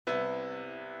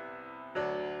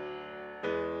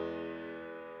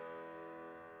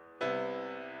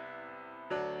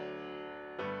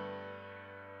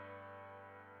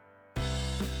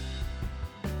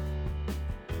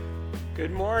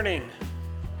Good morning.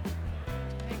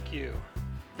 Thank you.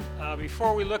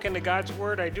 Before we look into God's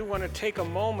Word, I do want to take a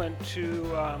moment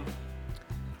to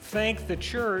thank the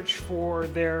church for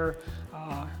their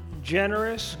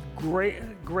generous,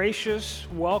 gracious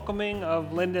welcoming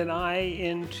of Linda and I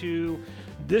into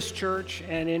this church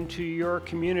and into your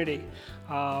community.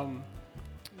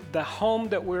 The home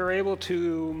that we're able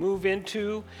to move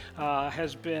into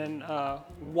has been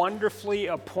wonderfully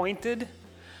appointed.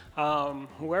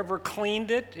 Whoever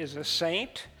cleaned it is a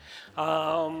saint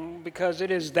because it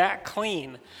is that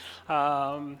clean.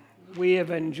 We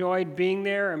have enjoyed being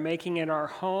there and making it our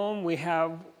home.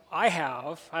 I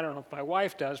don't know if my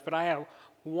wife does, but I have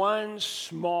one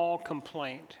small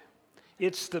complaint.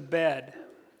 It's the bed.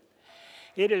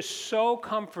 It is so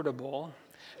comfortable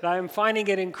that I'm finding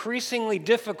it increasingly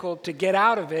difficult to get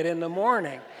out of it in the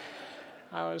morning.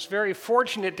 I was very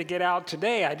fortunate to get out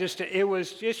today.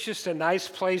 It's just a nice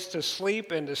place to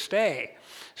sleep and to stay.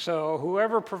 So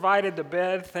whoever provided the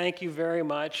bed, thank you very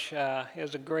much.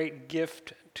 It's a great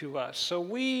gift to us. So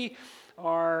we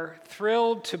are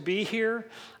thrilled to be here.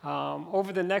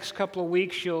 Over the next couple of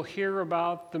weeks, you'll hear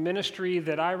about the ministry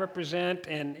that I represent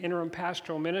and Interim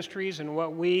Pastoral Ministries and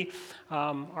what we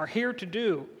are here to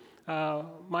do.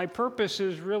 My purpose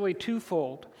is really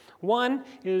twofold. One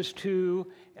is to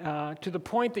the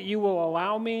point that you will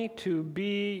allow me to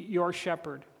be your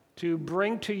shepherd, to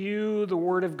bring to you the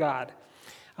Word of God,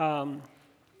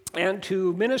 and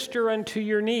to minister unto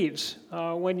your needs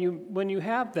when you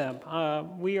have them.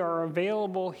 We are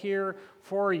available here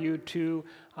for you to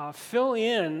fill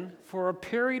in for a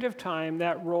period of time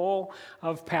that role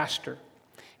of pastor.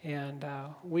 And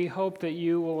we hope that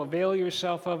you will avail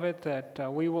yourself of it,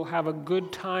 that we will have a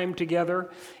good time together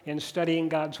in studying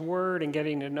God's Word and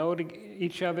getting to know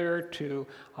each other, to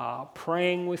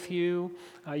praying with you.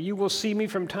 You will see me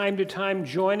from time to time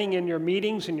joining in your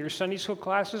meetings and your Sunday school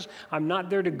classes. I'm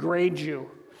not there to grade you,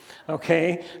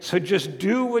 okay? So just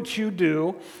do what you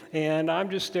do, and I'm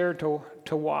just there to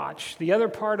watch. The other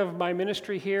part of my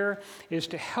ministry here is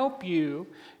to help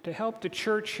the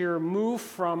church here move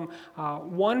from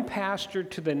one pastor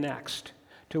to the next,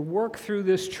 to work through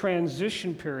this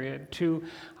transition period, to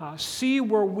see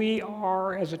where we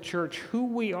are as a church, who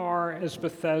we are as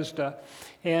Bethesda,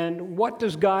 and what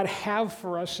does God have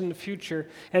for us in the future.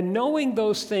 And knowing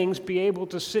those things, be able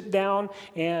to sit down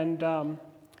and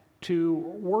to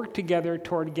work together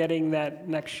toward getting that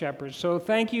next shepherd. So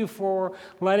thank you for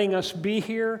letting us be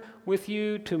here with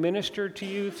you to minister to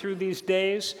you through these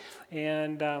days.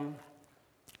 And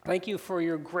thank you for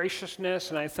your graciousness.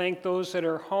 And I thank those that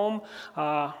are home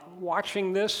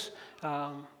watching this.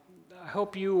 I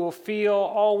hope you will feel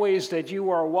always that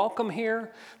you are welcome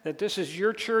here, that this is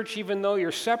your church, even though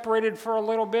you're separated for a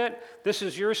little bit. This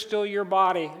is still your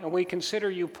body, and we consider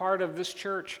you part of this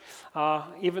church,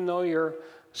 even though you're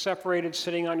separated,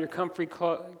 sitting on your comfy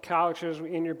couches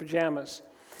in your pajamas.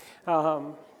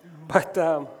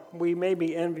 But we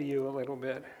maybe envy you a little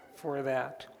bit for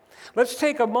that. Let's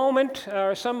take a moment,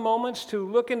 some moments, to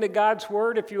look into God's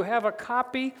Word. If you have a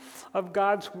copy of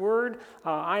God's Word,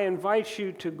 I invite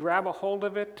you to grab a hold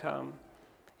of it.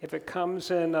 If it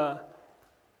comes in a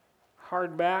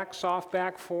hardback,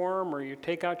 softback form, or you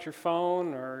take out your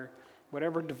phone or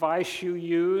whatever device you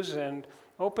use and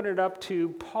open it up to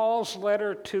Paul's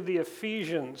letter to the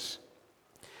Ephesians.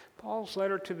 Paul's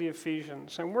letter to the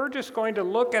Ephesians. And we're just going to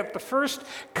look at the first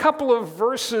couple of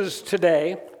verses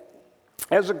today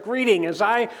as a greeting. As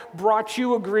I brought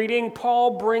you a greeting,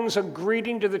 Paul brings a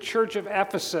greeting to the church of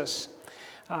Ephesus.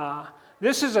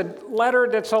 This is a letter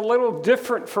that's a little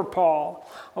different for Paul.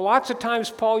 Lots of times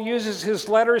Paul uses his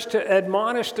letters to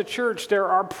admonish the church. There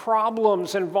are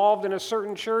problems involved in a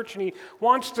certain church, and he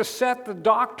wants to set the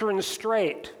doctrine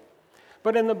straight.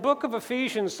 But in the book of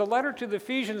Ephesians, the letter to the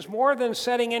Ephesians, more than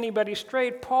setting anybody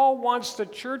straight, Paul wants the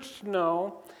church to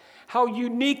know how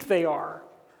unique they are,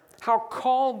 how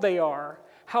called they are,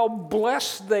 how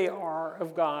blessed they are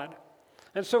of God.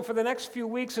 And so for the next few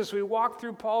weeks, as we walk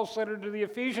through Paul's letter to the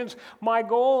Ephesians, my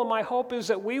goal and my hope is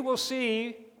that we will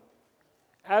see,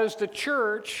 as the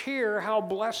church here, how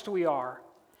blessed we are,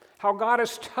 how God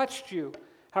has touched you,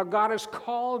 how God has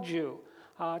called you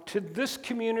to this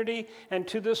community and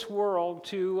to this world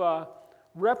to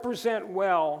represent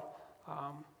well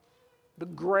the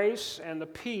grace and the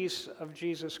peace of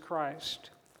Jesus Christ.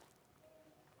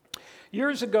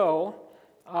 Years ago,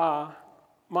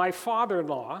 my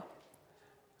father-in-law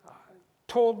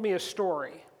told me a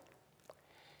story.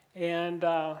 And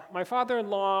my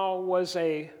father-in-law was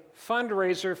a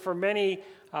fundraiser for many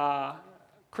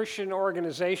Christian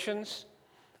organizations.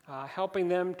 helping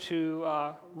them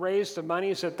to raise the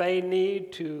monies that they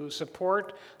need to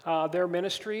support their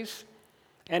ministries.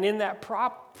 And in that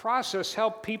process,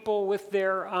 help people with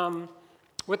their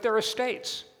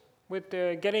estates, with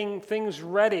getting things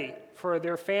ready for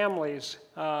their families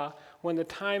when the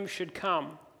time should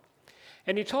come.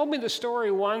 And he told me the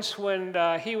story once when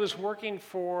he was working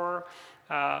for,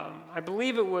 I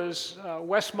believe it was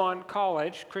Westmont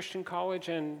College, Christian College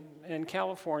in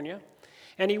California.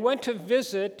 And he went to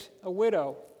visit a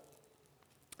widow.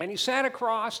 And he sat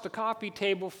across the coffee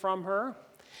table from her,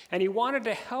 and he wanted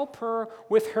to help her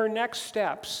with her next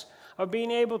steps of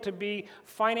being able to be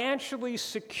financially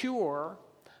secure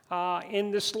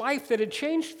in this life that had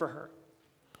changed for her.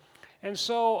 And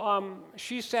so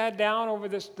she sat down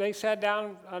they sat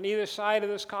down on either side of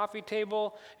this coffee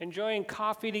table, enjoying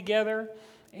coffee together.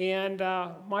 And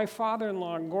my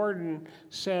father-in-law, Gordon,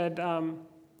 said,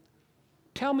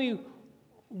 "Tell me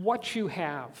what you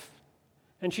have."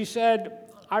 And she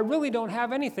said, "I really don't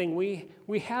have anything.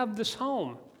 We have this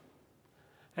home."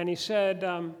 And he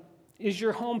said, "Is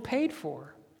your home paid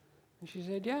for?" And she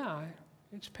said, "Yeah,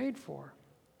 it's paid for."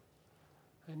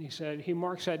 And he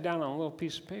marks that down on a little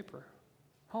piece of paper.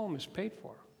 Home is paid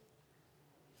for.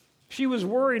 She was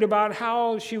worried about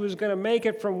how she was going to make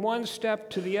it from one step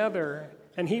to the other,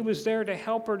 and he was there to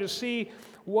help her to see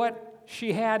what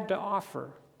she had to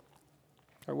offer,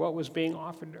 or what was being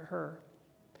offered to her.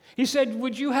 He said,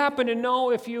 "Would you happen to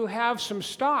know if you have some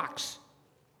stocks?"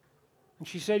 And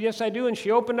she said, "Yes, I do." And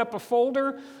she opened up a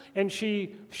folder, and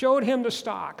she showed him the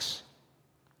stocks.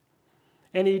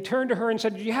 And he turned to her and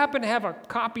said, "Do you happen to have a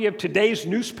copy of today's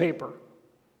newspaper?"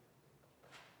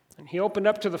 And he opened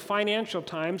up to the Financial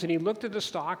Times, and he looked at the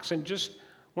stocks and just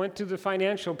went to the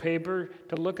financial paper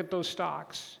to look at those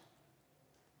stocks.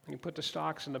 And he put the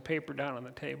stocks and the paper down on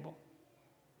the table.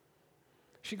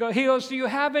 He goes, "Do you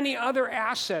have any other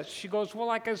assets?" She goes, "Well,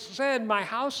 like I said, my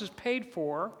house is paid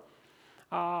for.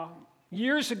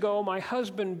 Years ago, my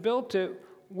husband built it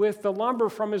with the lumber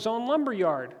from his own lumber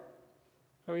yard."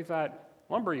 So he thought,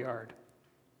 lumber yard.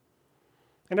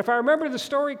 And if I remember the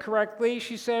story correctly,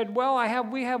 she said, "Well,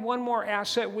 we have one more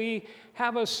asset. We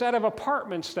have a set of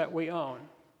apartments that we own."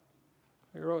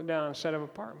 He wrote down a set of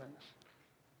apartments.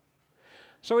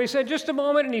 So he said, "Just a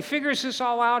moment," and he figures this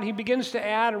all out. He begins to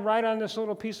add and write on this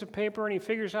little piece of paper, and he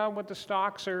figures out what the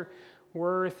stocks are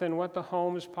worth and what the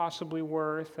home is possibly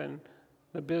worth and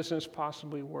the business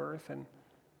possibly worth, and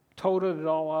totaled it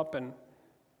all up and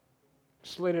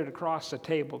slid it across the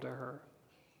table to her.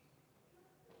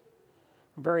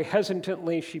 Very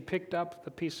hesitantly, she picked up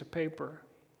the piece of paper.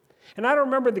 And I don't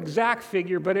remember the exact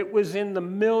figure, but it was in the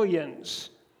millions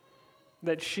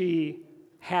that she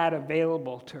had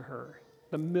available to her.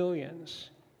 The millions.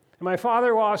 And my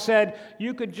father-in-law said,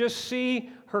 you could just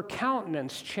see her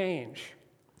countenance change.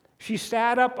 She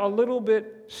sat up a little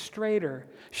bit straighter.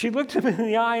 She looked him in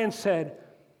the eye and said,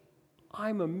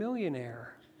 "I'm a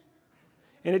millionaire."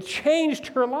 And it changed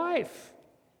her life.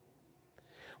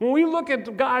 When we look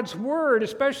at God's Word,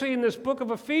 especially in this book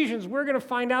of Ephesians, we're going to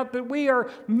find out that we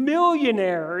are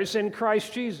millionaires in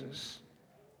Christ Jesus.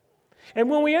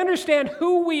 And when we understand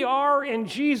who we are in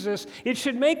Jesus, it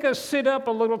should make us sit up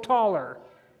a little taller.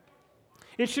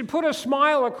 It should put a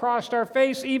smile across our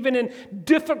face even in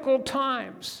difficult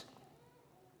times.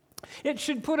 It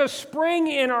should put a spring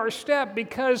in our step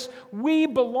because we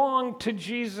belong to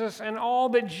Jesus and all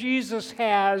that Jesus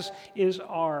has is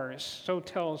ours. So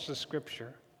tells the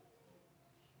Scripture.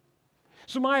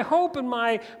 So my hope and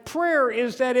my prayer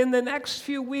is that in the next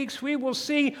few weeks we will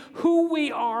see who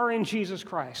we are in Jesus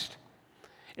Christ.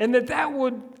 And that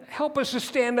would help us to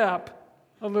stand up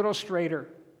a little straighter.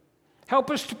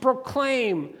 Help us to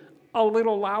proclaim a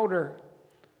little louder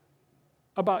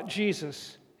about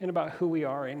Jesus and about who we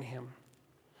are in Him.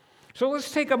 So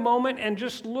let's take a moment and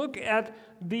just look at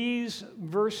these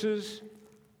verses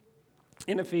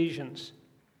in Ephesians.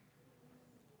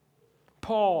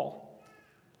 Paul,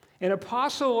 an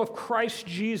apostle of Christ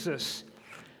Jesus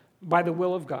by the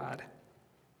will of God,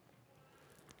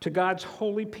 to God's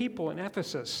holy people in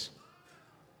Ephesus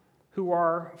who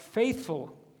are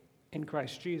faithful in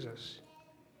Christ Jesus.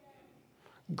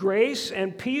 Grace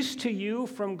and peace to you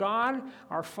from God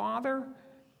our Father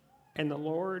and the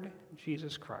Lord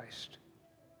Jesus Christ.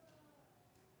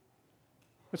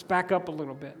 Let's back up a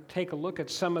little bit and take a look at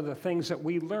some of the things that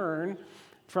we learn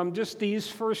from just these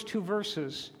first two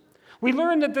verses. We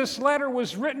learn that this letter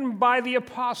was written by the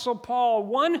Apostle Paul,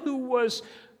 one who was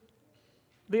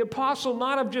the apostle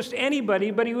not of just anybody,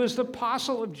 but he was the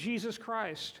apostle of Jesus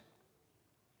Christ.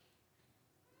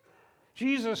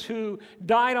 Jesus who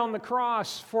died on the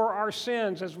cross for our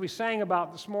sins, as we sang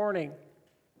about this morning.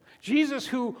 Jesus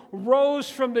who rose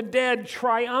from the dead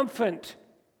triumphant.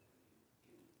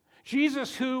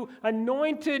 Jesus who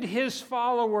anointed his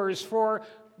followers for,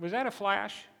 was that a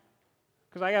flash?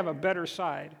 Because I have a better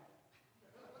side.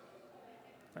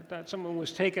 I thought someone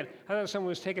was taking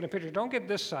a picture. Don't get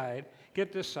this side,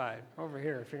 get this side over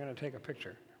here if you're going to take a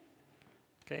picture.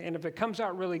 Okay, and if it comes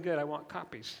out really good, I want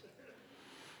copies.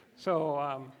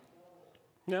 So,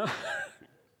 no.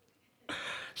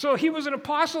 So he was an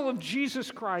apostle of Jesus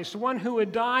Christ, one who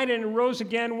had died and rose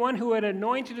again, one who had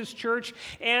anointed his church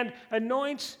and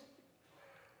anoints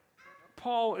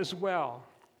Paul as well.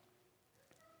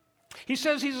 He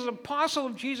says he's an apostle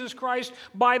of Jesus Christ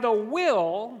by the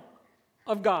will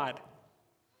of God.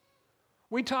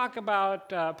 We talk about,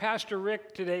 Pastor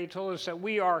Rick today told us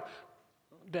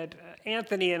that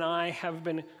Anthony and I have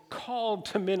been called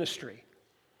to ministry.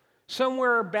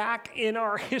 Somewhere back in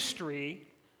our history,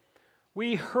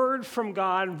 we heard from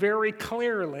God very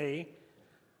clearly,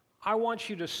 I want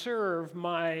you to serve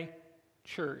my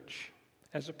church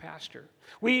as a pastor.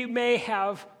 We may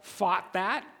have fought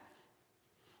that.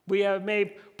 We may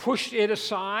have pushed it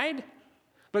aside.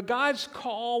 But God's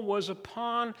call was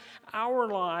upon our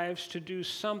lives to do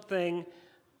something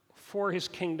for his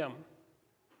kingdom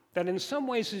that in some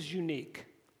ways is unique.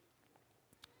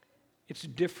 It's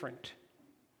different.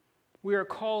 We are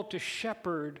called to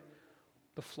shepherd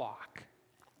the flock.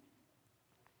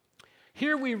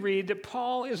 Here we read that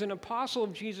Paul is an apostle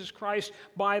of Jesus Christ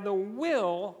by the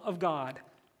will of God.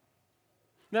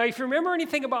 Now, if you remember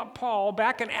anything about Paul,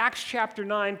 back in Acts chapter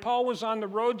 9, Paul was on the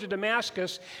road to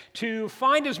Damascus to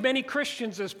find as many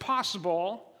Christians as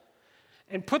possible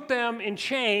and put them in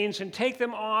chains and take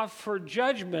them off for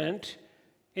judgment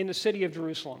in the city of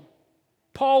Jerusalem.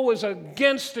 Paul was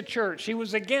against the church. He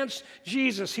was against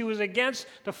Jesus. He was against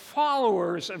the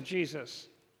followers of Jesus.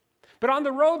 But on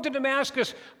the road to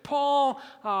Damascus, Paul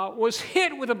was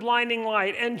hit with a blinding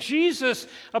light, and Jesus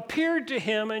appeared to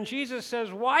him, and Jesus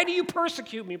says, "Why do you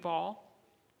persecute me, Paul?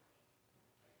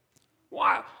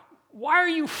 Why are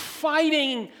you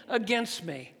fighting against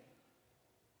me?"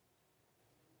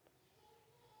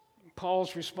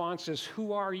 Paul's response is,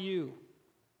 "Who are you,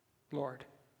 Lord?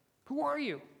 Who are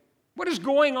you? What is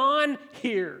going on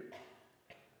here?"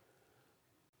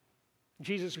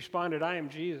 Jesus responded, "I am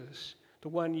Jesus, the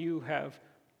one you have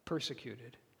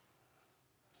persecuted."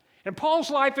 And Paul's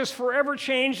life is forever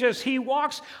changed as he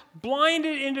walks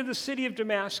blinded into the city of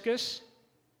Damascus.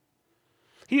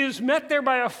 He is met there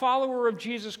by a follower of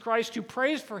Jesus Christ who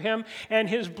prays for him, and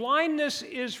his blindness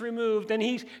is removed. And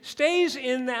he stays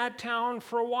in that town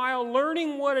for a while,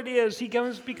 learning what it is. He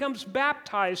becomes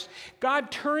baptized.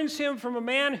 God turns him from a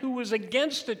man who was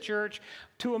against the church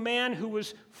to a man who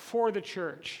was for the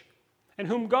church, and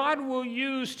whom God will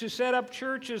use to set up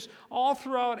churches all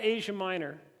throughout Asia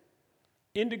Minor,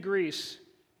 into Greece,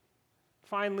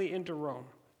 finally into Rome.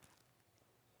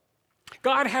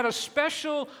 God had a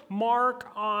special mark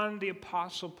on the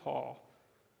Apostle Paul,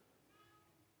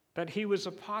 that he was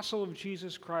apostle of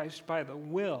Jesus Christ by the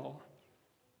will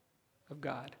of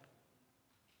God.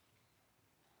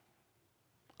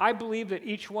 I believe that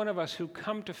each one of us who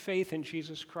come to faith in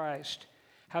Jesus Christ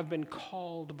have been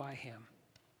called by him.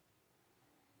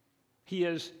 He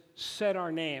has said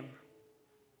our name.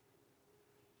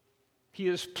 He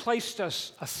has placed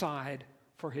us aside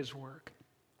for his work.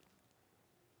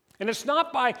 And it's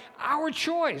not by our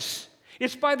choice.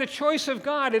 It's by the choice of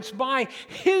God. It's by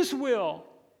his will.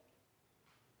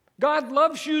 God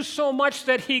loves you so much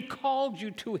that he called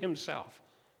you to himself.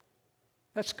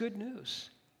 That's good news.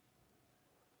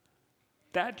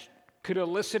 That could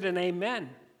elicit an amen.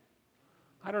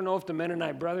 I don't know if the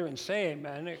Mennonite brethren say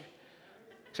amen,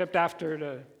 except after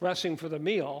the blessing for the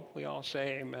meal, we all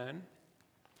say amen.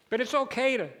 But it's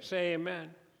okay to say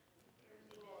amen.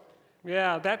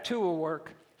 Yeah, that too will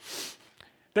work.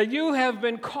 That you have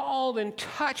been called and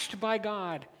touched by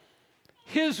God.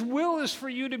 His will is for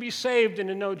you to be saved and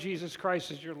to know Jesus Christ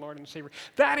as your Lord and Savior.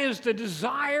 That is the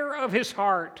desire of his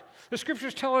heart. The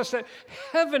scriptures tell us that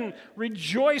heaven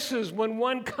rejoices when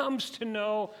one comes to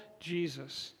know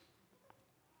Jesus.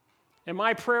 And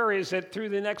my prayer is that through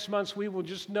the next months we will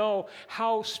just know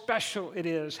how special it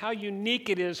is, how unique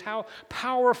it is, how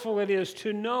powerful it is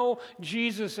to know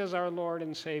Jesus as our Lord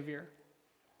and Savior.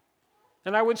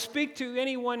 And I would speak to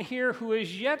anyone here who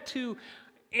is yet to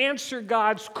answer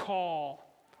God's call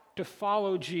to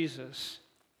follow Jesus,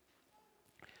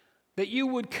 that you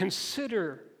would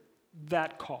consider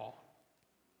that call,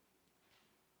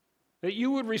 that you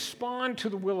would respond to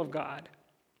the will of God.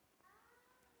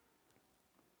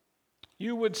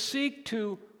 You would seek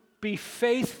to be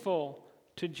faithful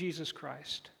to Jesus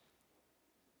Christ.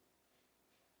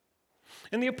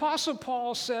 And the Apostle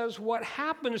Paul says what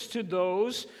happens to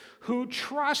those who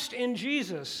trust in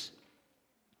Jesus.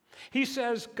 He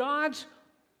says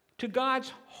to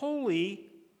God's holy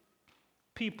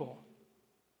people.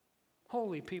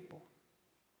 Holy people.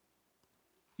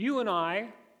 You and I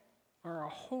are a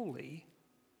holy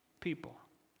people.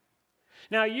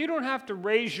 Now, you don't have to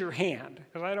raise your hand,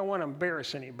 because I don't want to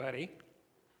embarrass anybody,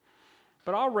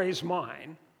 but I'll raise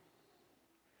mine.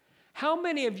 How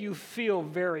many of you feel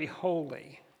very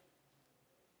holy?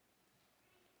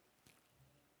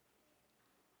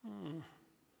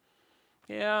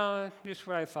 Yeah, just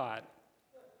what I thought.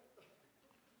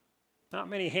 Not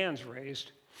many hands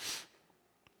raised.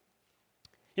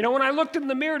 You know, when I looked in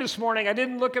the mirror this morning, I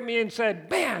didn't look at me and said,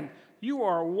 man, you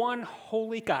are one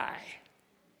holy guy.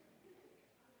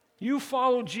 You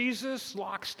follow Jesus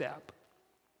lockstep.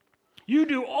 You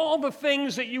do all the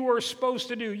things that you are supposed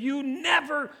to do. You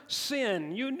never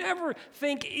sin. You never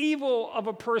think evil of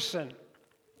a person.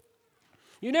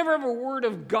 You never have a word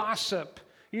of gossip.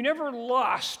 You never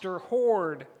lust or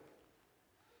hoard.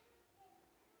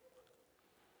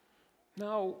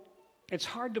 Now, it's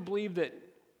hard to believe that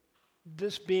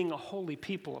this being a holy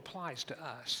people applies to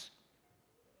us.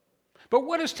 But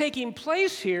what is taking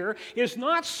place here is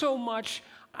not so much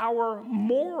our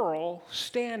moral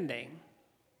standing,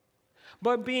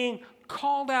 but being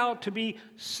called out to be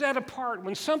set apart.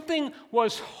 When something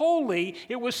was holy,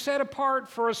 it was set apart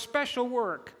for a special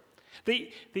work.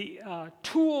 The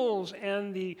tools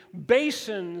and the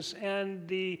basins and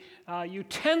the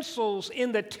utensils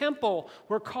in the temple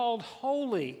were called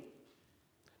holy,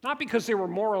 not because they were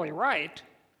morally right,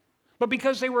 but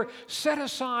because they were set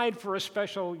aside for a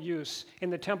special use in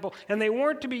the temple, and they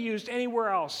weren't to be used anywhere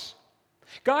else.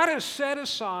 God has set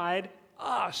aside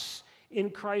us in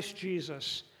Christ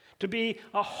Jesus to be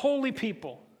a holy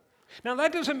people. Now,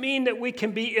 that doesn't mean that we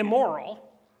can be immoral.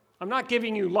 I'm not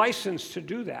giving you license to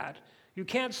do that. You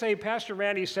can't say, Pastor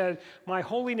Randy said, my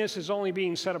holiness is only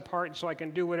being set apart so I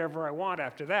can do whatever I want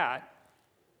after that.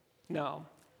 No.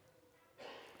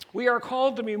 We are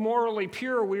called to be morally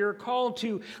pure. We are called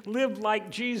to live like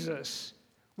Jesus.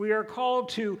 We are called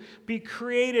to be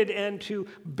created and to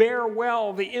bear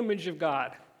well the image of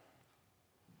God.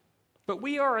 But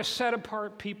we are a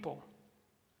set-apart people.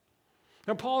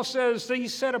 Now, Paul says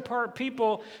these set-apart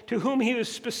people to whom he was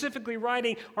specifically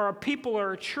writing are a people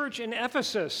or a church in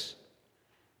Ephesus.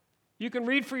 You can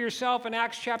read for yourself in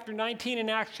Acts chapter 19 and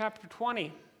Acts chapter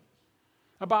 20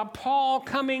 about Paul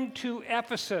coming to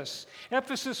Ephesus.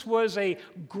 Ephesus was a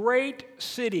great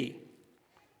city,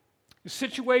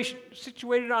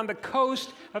 situated on the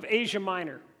coast of Asia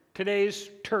Minor, today's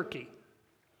Turkey.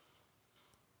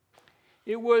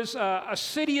 It was a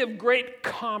city of great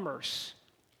commerce,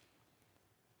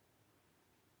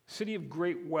 a city of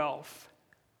great wealth,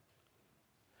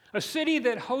 a city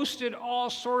that hosted all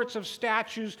sorts of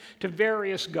statues to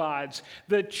various gods,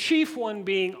 the chief one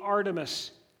being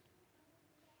Artemis.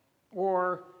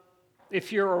 Or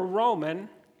if you're a Roman,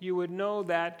 you would know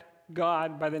that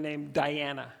god by the name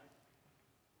Diana.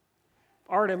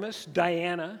 Artemis,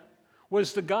 Diana,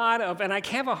 was the god of, and I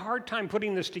have a hard time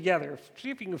putting this together. See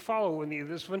if you can follow with me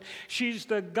this one. She's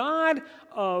the god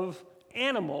of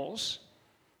animals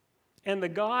and the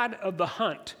god of the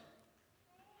hunt.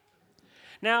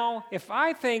 Now, if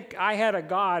I think I had a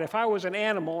god, if I was an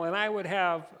animal and I would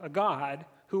have a god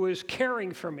who is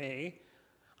caring for me,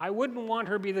 I wouldn't want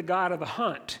her to be the god of the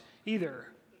hunt either,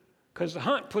 because the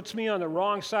hunt puts me on the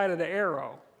wrong side of the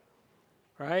arrow,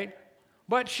 right?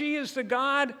 But she is the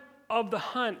god of the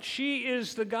hunt. She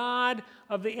is the god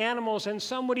of the animals, and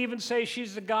some would even say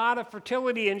she's the god of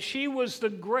fertility, and she was the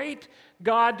great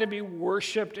god to be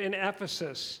worshipped in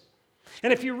Ephesus.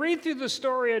 And if you read through the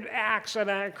story of Acts, and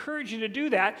I encourage you to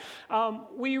do that,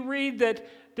 we read that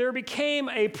there became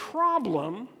a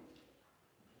problem,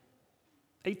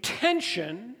 a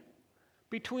tension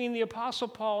between the Apostle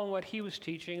Paul and what he was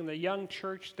teaching and the young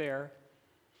church there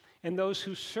and those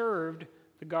who served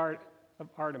the god of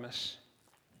Artemis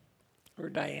or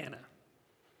Diana.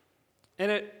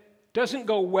 And it doesn't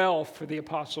go well for the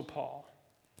Apostle Paul.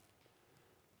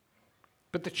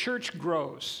 But the church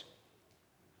grows.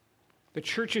 The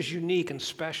church is unique and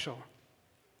special.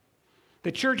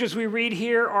 The church, as we read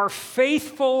here, are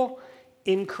faithful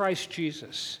in Christ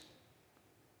Jesus.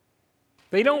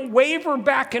 They don't waver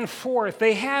back and forth.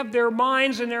 They have their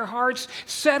minds and their hearts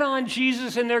set on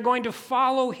Jesus, and they're going to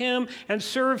follow him and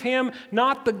serve him,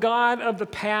 not the God of the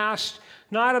past,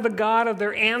 not of the God of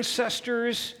their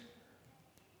ancestors,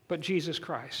 but Jesus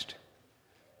Christ.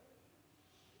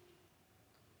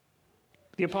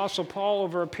 The Apostle Paul,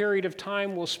 over a period of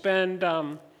time, will spend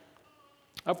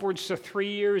upwards to 3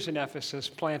 years in Ephesus,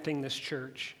 planting this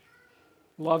church,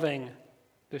 loving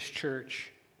this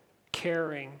church,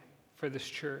 caring for this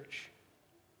church.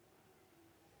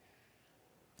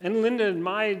 And Linda, and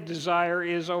my desire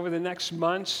is over the next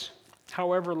months,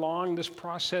 however long this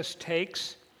process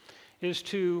takes, is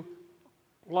to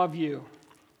love you,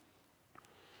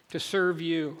 to serve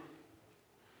you,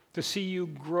 to see you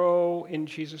grow in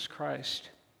Jesus Christ,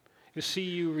 to see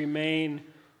you remain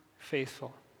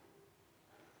faithful.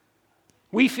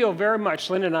 We feel very much,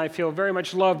 Linda and I feel very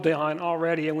much loved on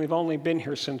already, and we've only been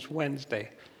here since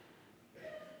Wednesday.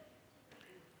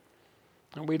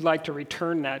 And we'd like to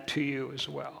return that to you as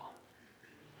well.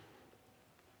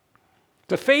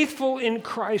 The faithful in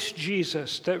Christ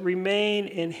Jesus that remain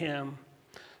in him.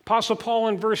 Apostle Paul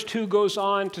in verse 2 goes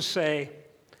on to say,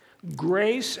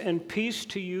 grace and peace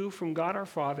to you from God our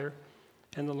Father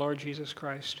and the Lord Jesus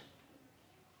Christ.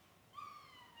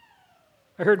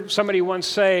 I heard somebody once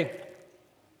say,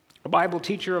 a Bible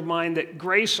teacher of mine, that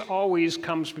grace always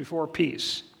comes before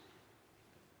peace.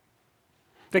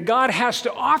 That God has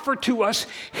to offer to us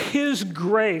his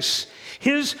grace,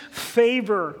 his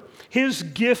favor, his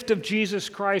gift of Jesus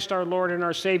Christ, our Lord and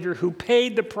our Savior, who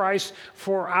paid the price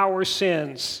for our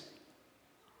sins.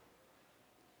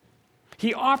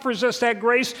 He offers us that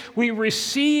grace. We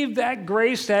receive that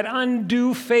grace, that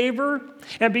undue favor,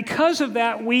 and because of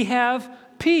that, we have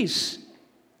peace.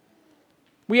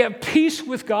 We have peace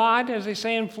with God, as they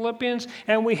say in Philippians,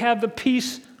 and we have the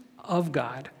peace of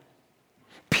God.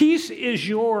 Peace is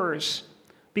yours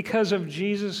because of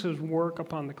Jesus' work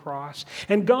upon the cross.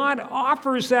 And God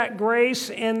offers that grace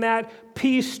and that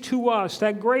peace to us.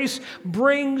 That grace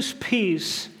brings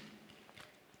peace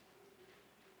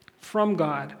from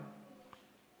God.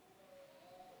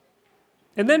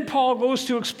 And then Paul goes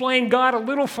to explain God a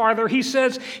little farther. He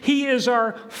says he is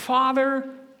our Father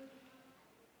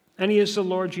and he is the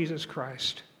Lord Jesus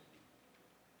Christ.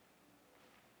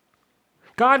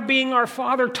 God being our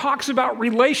Father talks about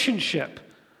relationship.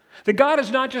 That God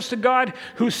is not just a God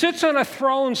who sits on a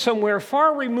throne somewhere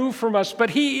far removed from us, but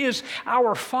he is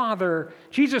our Father.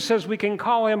 Jesus says we can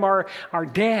call him our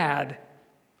dad,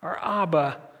 our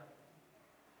Abba.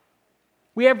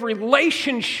 We have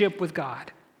relationship with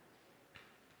God.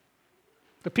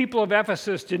 The people of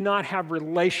Ephesus did not have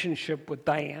relationship with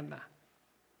Diana.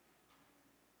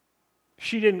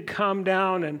 She didn't come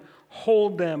down and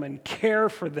hold them and care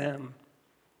for them.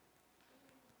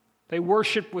 They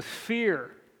worshiped with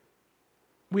fear.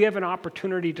 We have an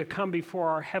opportunity to come before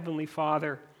our Heavenly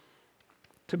Father,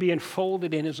 to be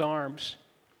enfolded in his arms,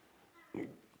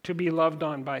 to be loved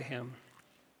on by him.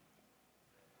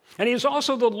 And he is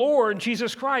also the Lord,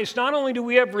 Jesus Christ. Not only do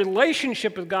we have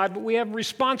relationship with God, but we have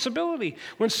responsibility.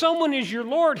 When someone is your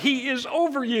Lord, he is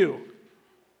over you.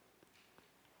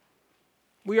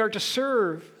 We are to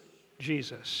serve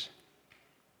Jesus.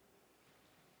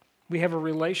 We have a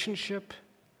relationship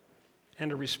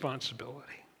and a responsibility.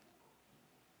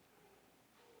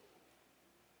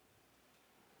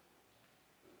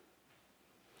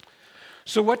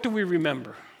 So what do we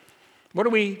remember? What do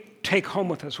we take home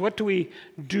with us? What do we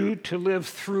do to live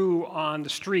through on the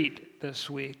street this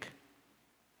week?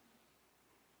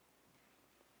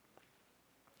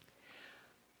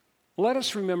 Let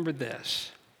us remember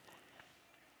this.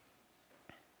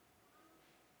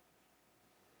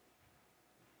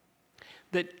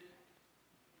 That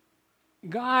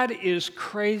God is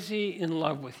crazy in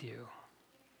love with you.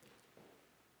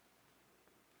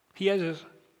 He has his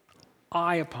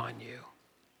eye upon you.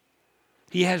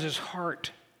 He has his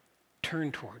heart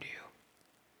turned toward you.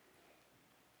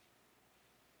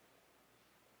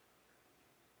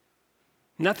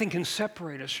 Nothing can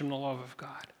separate us from the love of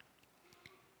God.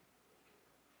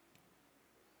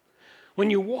 When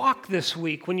you walk this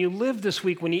week, when you live this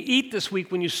week, when you eat this week,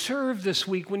 when you serve this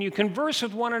week, when you converse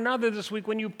with one another this week,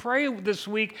 when you pray this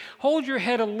week, hold your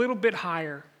head a little bit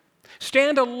higher.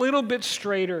 Stand a little bit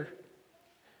straighter,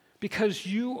 because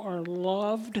you are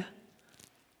loved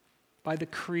by the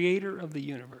Creator of the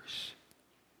universe.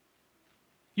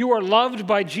 You are loved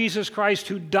by Jesus Christ,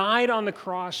 who died on the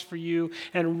cross for you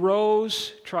and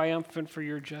rose triumphant for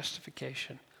your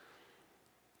justification.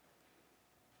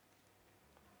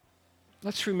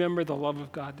 Let's remember the love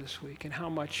of God this week and how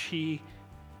much he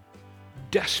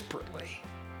desperately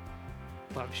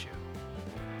loves you.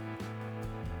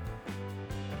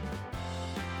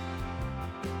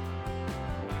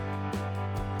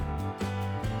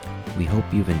 We hope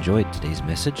you've enjoyed today's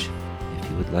message.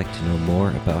 If you would like to know more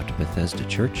about Bethesda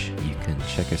Church, you can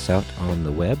check us out on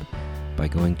the web by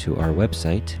going to our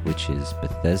website, which is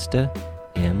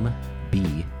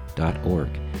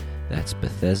BethesdaMB.org. That's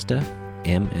Bethesda,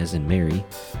 M as in Mary,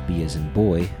 B as in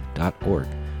boy.org,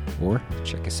 or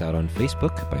check us out on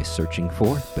Facebook by searching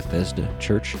for Bethesda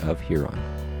Church of Huron.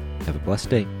 Have a blessed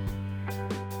day.